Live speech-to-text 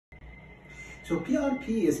So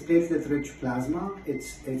PRP is platelet-rich plasma.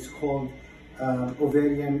 It's called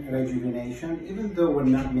ovarian rejuvenation. Even though we're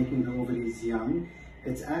not making the ovaries young,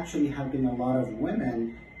 it's actually helping a lot of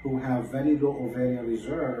women who have very low ovarian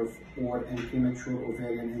reserve or in premature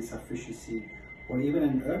ovarian insufficiency or even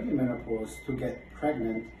in early menopause to get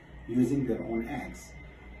pregnant using their own eggs.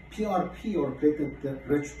 PRP or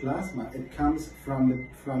platelet-rich plasma, it comes from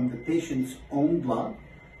the patient's own blood.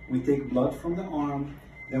 We take blood from the arm,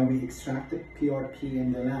 then we extract the PRP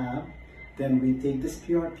in the lab, then we take this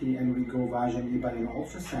PRP and we go vaginally by an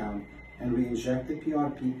ultrasound and we inject the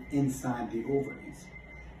PRP inside the ovaries.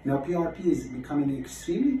 Now PRP is becoming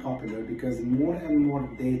extremely popular because more and more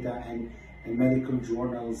data and medical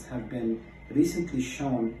journals have been recently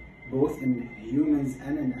shown both in humans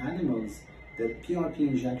and in animals that PRP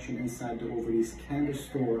injection inside the ovaries can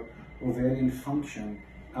restore ovarian function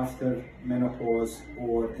after menopause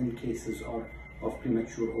or in cases of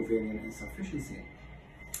premature ovarian insufficiency.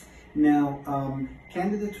 Now,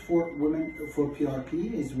 candidate for women for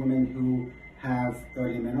PRP is women who have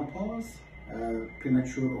early menopause,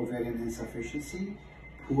 premature ovarian insufficiency,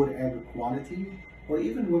 poor egg quality, or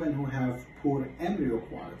even women who have poor embryo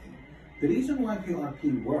quality. The reason why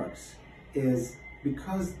PRP works is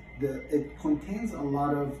because it contains a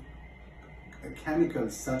lot of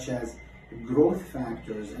chemicals such as growth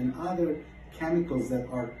factors and other chemicals that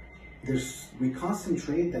are we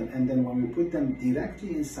concentrate them, and then when we put them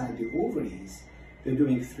directly inside the ovaries, they're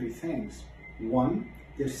doing three things. One,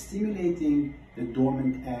 they're stimulating the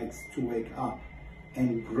dormant eggs to wake up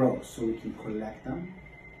and grow so we can collect them.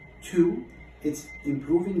 Two, it's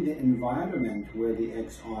improving the environment where the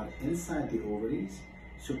eggs are inside the ovaries,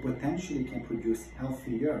 so potentially can produce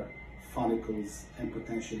healthier follicles and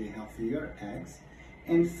potentially healthier eggs.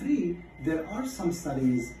 And three, there are some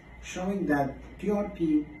studies showing that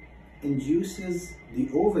PRP induces the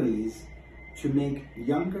ovaries to make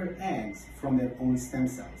younger eggs from their own stem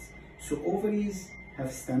cells. So ovaries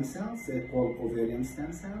have stem cells, they're called ovarian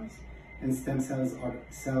stem cells, and stem cells are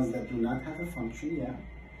cells that do not have a function yet.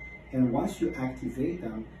 And once you activate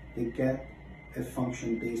them, they get a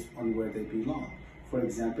function based on where they belong. For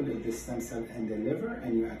example, if the stem cell in the liver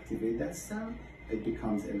and you activate that cell, it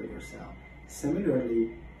becomes a liver cell. Similarly,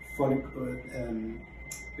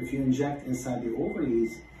 if you inject inside the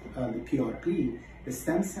ovaries the PRP, the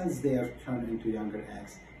stem cells there turn into younger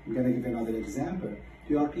eggs. I'm going to give another example.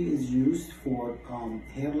 PRP is used for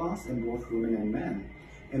hair loss in both women and men.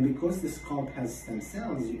 And because the scalp has stem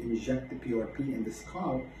cells, you inject the PRP in the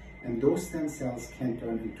scalp, and those stem cells can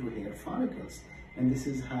turn into hair follicles. And this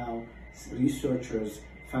is how researchers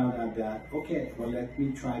found out that, okay, well, let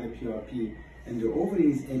me try the PRP in the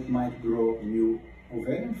ovaries, it might grow new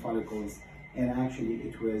ovarian follicles, and actually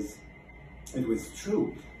it was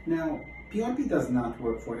true. Now, PRP does not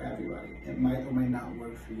work for everybody. It might or might not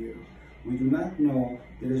work for you. We do not know,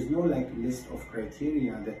 there is no list of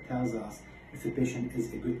criteria that tells us if a patient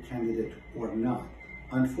is a good candidate or not.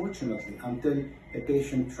 Unfortunately, until a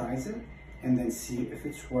patient tries it and then see if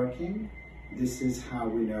it's working, this is how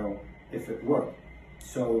we know if it worked.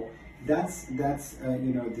 So that's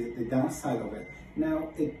the downside of it. Now,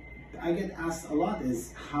 I get asked a lot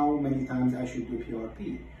is how many times I should do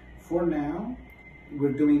PRP. For now,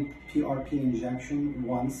 we're doing PRP injection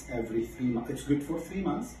once every 3 months. It's good for 3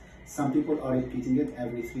 months. Some people are repeating it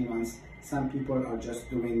every 3 months. Some people are just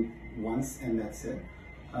doing once and that's it.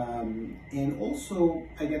 And also,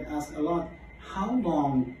 I get asked a lot how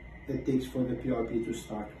long it takes for the PRP to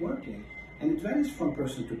start working. And it varies from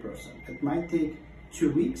person to person. It might take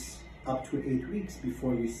 2 weeks up to 8 weeks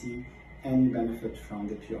before you see any benefit from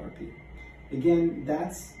the PRP. Again,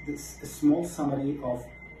 that's a small summary of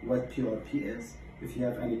what PRP is. If you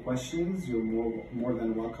have any questions, you're more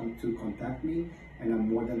than welcome to contact me, and I'm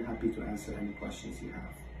more than happy to answer any questions you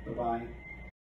have. Bye-bye.